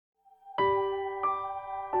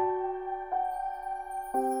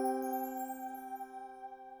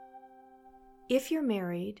If you're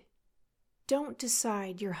married, don't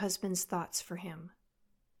decide your husband's thoughts for him.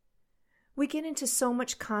 We get into so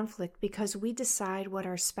much conflict because we decide what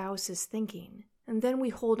our spouse is thinking, and then we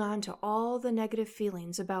hold on to all the negative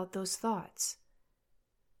feelings about those thoughts.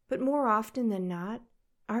 But more often than not,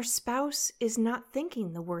 our spouse is not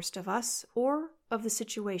thinking the worst of us or of the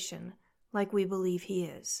situation like we believe he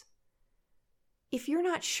is. If you're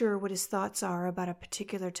not sure what his thoughts are about a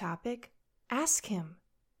particular topic, ask him.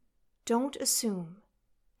 Don't assume.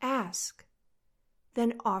 Ask.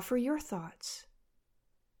 Then offer your thoughts.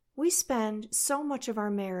 We spend so much of our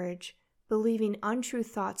marriage believing untrue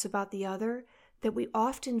thoughts about the other that we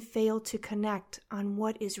often fail to connect on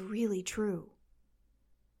what is really true.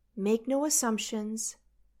 Make no assumptions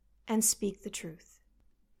and speak the truth.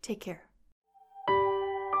 Take care.